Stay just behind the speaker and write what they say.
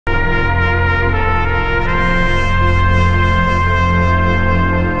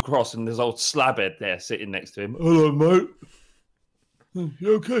across, and there's old slabhead there sitting next to him. Hello, mate.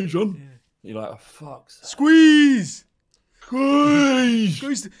 You okay, John? Yeah. You're like, oh, fuck. Squeeze!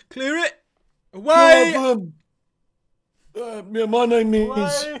 Squeeze! Clear it! Away! Yeah, my name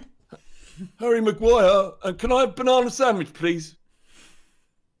is Harry Maguire. Can I have a banana sandwich, please?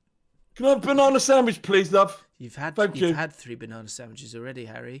 Can I have a banana sandwich, please, love? You've had 3 banana sandwiches already,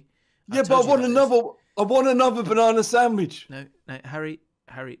 Harry. Yeah, but I want another. I want another banana sandwich. No, Harry,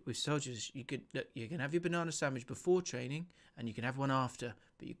 we've told you you can have your banana sandwich before training, and you can have one after,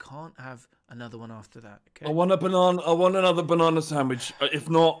 but you can't have another one after that. Okay? I want another banana sandwich. If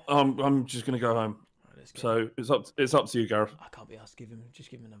not, I'm just gonna go home. Right, so it's up to you, Gareth. I can't be asked. Just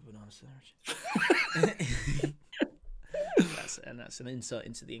give him another banana sandwich. That's an insight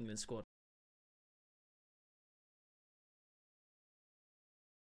into the England squad.